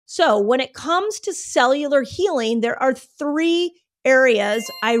So when it comes to cellular healing, there are 3 areas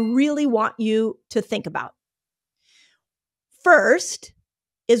I really want you to think about. First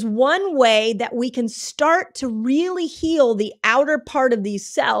is one way that we can start to really heal the outer part of these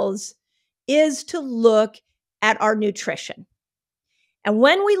cells is to look at our nutrition. And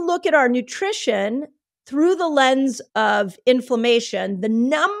when we look at our nutrition through the lens of inflammation, the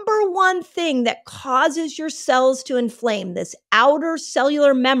number one thing that causes your cells to inflame, this outer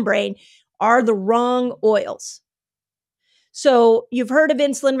cellular membrane, are the wrong oils. So you've heard of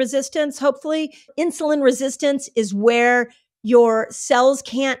insulin resistance, hopefully. Insulin resistance is where your cells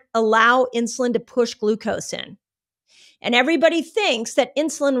can't allow insulin to push glucose in. And everybody thinks that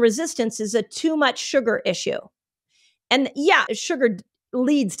insulin resistance is a too much sugar issue. And yeah, sugar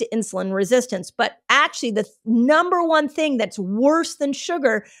leads to insulin resistance, but actually the number one thing that's worse than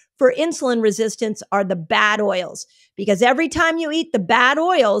sugar for insulin resistance are the bad oils. Because every time you eat the bad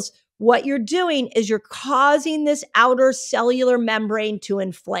oils, what you're doing is you're causing this outer cellular membrane to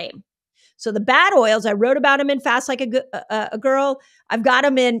inflame. So the bad oils, I wrote about them in Fast Like a Girl. I've got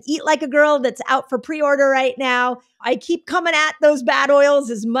them in Eat Like a Girl that's out for pre-order right now. I keep coming at those bad oils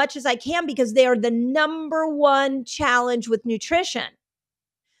as much as I can because they are the number one challenge with nutrition.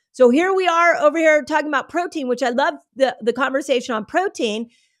 So here we are over here talking about protein, which I love the conversation on protein,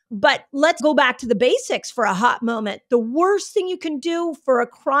 but let's go back to the basics for a hot moment. The worst thing you can do for a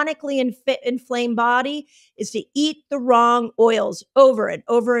chronically inflamed body is to eat the wrong oils over and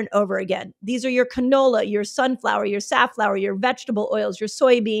over and over again. These are your canola, your sunflower, your safflower, your vegetable oils, your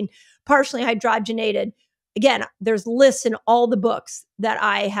soybean, partially hydrogenated. Again, there's lists in all the books that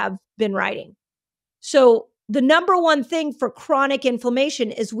I have been writing. So the number one thing for chronic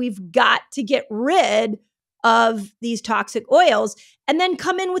inflammation is we've got to get rid of these toxic oils and then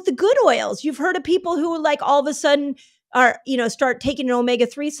come in with the good oils. You've heard of people who like all of a sudden are, start taking an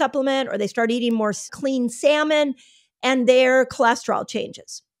omega-3 supplement or they start eating more clean salmon and their cholesterol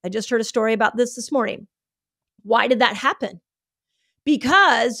changes. I just heard a story about this morning. Why did that happen?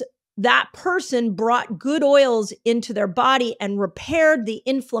 Because that person brought good oils into their body and repaired the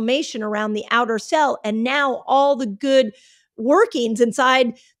inflammation around the outer cell. And now all the good workings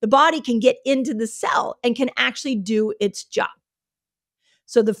inside the body can get into the cell and can actually do its job.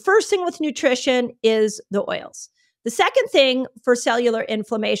 So the first thing with nutrition is the oils. The second thing for cellular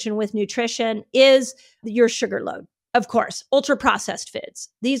inflammation with nutrition is your sugar load. Of course, ultra processed foods.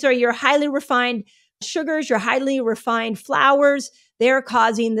 These are your highly refined sugars, your highly refined flours. They're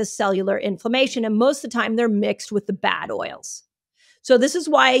causing this cellular inflammation. And most of the time they're mixed with the bad oils. So this is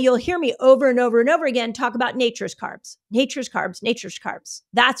why you'll hear me over and over and over again talk about nature's carbs, nature's carbs, nature's carbs.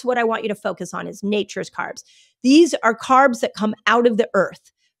 That's what I want you to focus on is nature's carbs. These are carbs that come out of the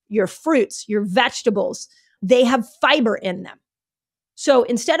earth, your fruits, your vegetables. They have fiber in them. So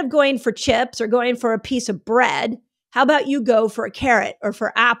instead of going for chips or going for a piece of bread, how about you go for a carrot or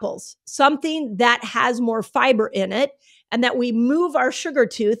for apples, something that has more fiber in it and that we move our sugar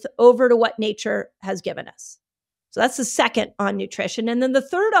tooth over to what nature has given us. So that's the second on nutrition. And then the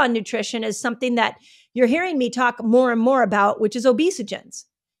third on nutrition is something that you're hearing me talk more and more about, which is obesogens.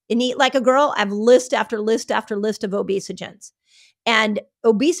 In Eat Like a Girl, I have list after list after list of obesogens. And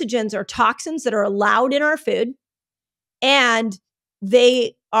obesogens are toxins that are allowed in our food, and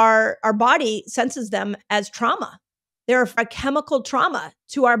our body senses them as trauma. They're a chemical trauma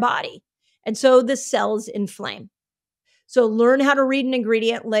to our body. And so the cells inflame. So learn how to read an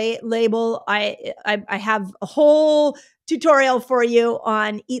ingredient label. I have a whole tutorial for you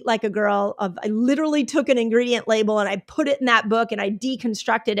on Eat Like a Girl. I literally took an ingredient label and I put it in that book and I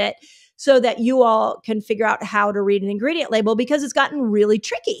deconstructed it so that you all can figure out how to read an ingredient label because it's gotten really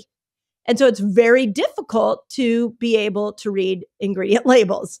tricky. And so it's very difficult to be able to read ingredient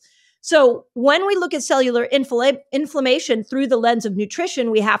labels. So when we look at cellular inflammation through the lens of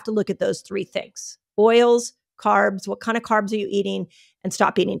nutrition, we have to look at those 3 things: oils, carbs, what kind of carbs are you eating, and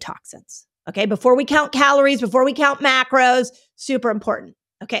stop eating toxins. Okay, before we count calories, before we count macros, super important.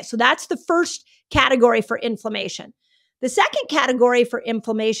 Okay, so that's the first category for inflammation. The second category for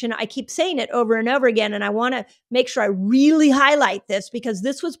inflammation, I keep saying it over and over again, and I want to make sure I really highlight this because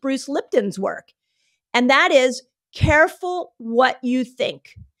this was Bruce Lipton's work. And that is careful what you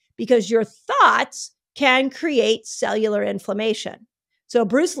think, because your thoughts can create cellular inflammation. So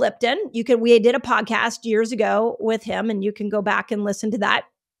Bruce Lipton, we did a podcast years ago with him, and you can go back and listen to that.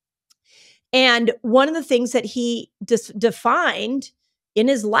 And one of the things that he defined in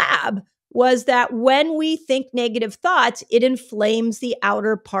his lab was that when we think negative thoughts, it inflames the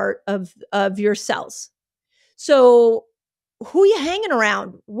outer part of your cells. So who are you hanging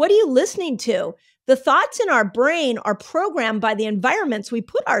around? What are you listening to? The thoughts in our brain are programmed by the environments we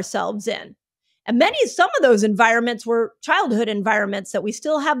put ourselves in. And some of those environments were childhood environments that we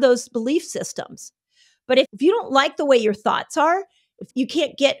still have those belief systems. But if you don't like the way your thoughts are, if you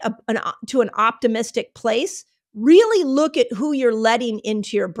can't get to an optimistic place, really look at who you're letting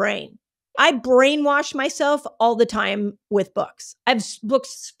into your brain. I brainwash myself all the time with books. I have books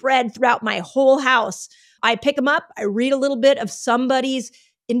spread throughout my whole house. I pick them up, I read a little bit of somebody's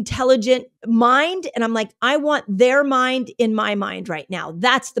intelligent mind, and I'm like, I want their mind in my mind right now.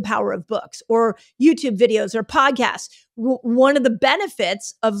 That's the power of books or YouTube videos or podcasts. One of the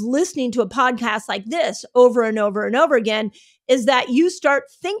benefits of listening to a podcast like this over and over and over again is that you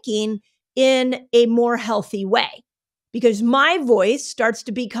start thinking in a more healthy way, because my voice starts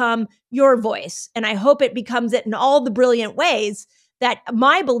to become your voice. And I hope it becomes it in all the brilliant ways that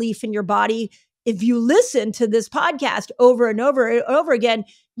my belief in your body, if you listen to this podcast over and over and over again,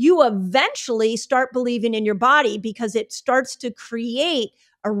 you eventually start believing in your body, because it starts to create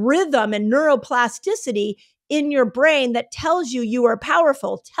a rhythm and neuroplasticity in your brain that tells you you are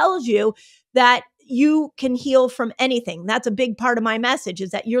powerful, tells you that you can heal from anything. That's a big part of my message,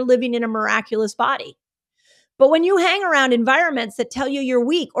 is that you're living in a miraculous body. But when you hang around environments that tell you you're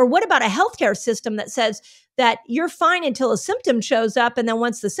weak, or what about a healthcare system that says that you're fine until a symptom shows up, and then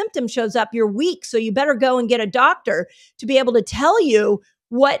once the symptom shows up, you're weak, so you better go and get a doctor to be able to tell you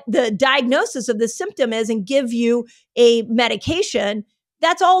what the diagnosis of the symptom is and give you a medication,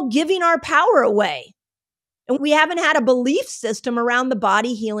 that's all giving our power away. And we haven't had a belief system around the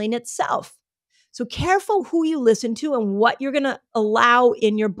body healing itself. So careful who you listen to and what you're going to allow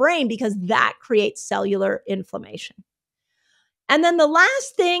in your brain, because that creates cellular inflammation. And then the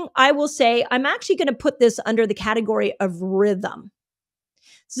last thing I will say, I'm actually going to put this under the category of rhythm.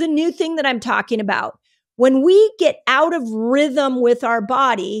 This is a new thing that I'm talking about. When we get out of rhythm with our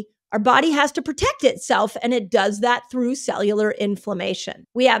body has to protect itself, and it does that through cellular inflammation.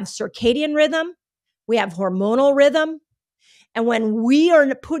 We have circadian rhythm, we have hormonal rhythm. And when we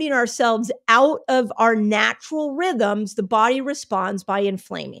are putting ourselves out of our natural rhythms, the body responds by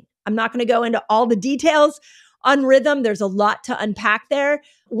inflaming. I'm not going to go into all the details on rhythm. There's a lot to unpack there.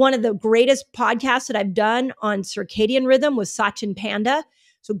 One of the greatest podcasts that I've done on circadian rhythm was Sachin Panda.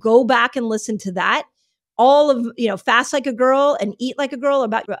 So go back and listen to that. All of, Fast Like a Girl and Eat Like a Girl,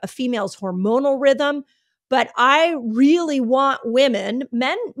 about a female's hormonal rhythm. But I really want women,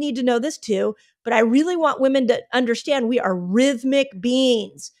 men need to know this too, but I really want women to understand we are rhythmic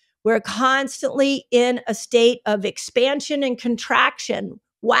beings. We're constantly in a state of expansion and contraction,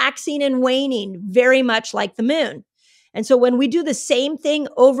 waxing and waning, very much like the moon. And so when we do the same thing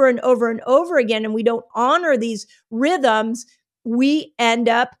over and over and over again, and we don't honor these rhythms, we end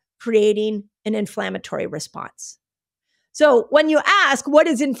up creating an inflammatory response. So when you ask, what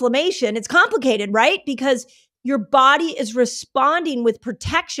is inflammation? It's complicated, right? Because your body is responding with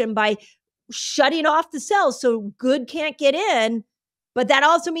protection by shutting off the cells so good can't get in, but that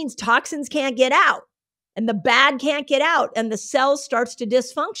also means toxins can't get out, and the bad can't get out, and the cell starts to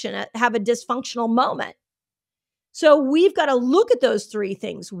dysfunction, have a dysfunctional moment. So we've got to look at those three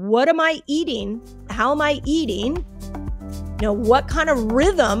things. What am I eating? How am I eating? What kind of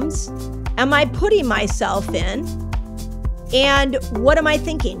rhythms am I putting myself in? And what am I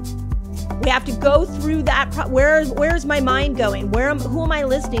thinking? We have to go through that. Where's my mind going? Who am I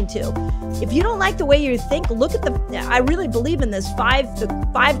listening to? If you don't like the way you think, look at I really believe in this, the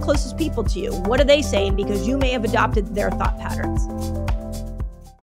five closest people to you. What are they saying? Because you may have adopted their thought patterns.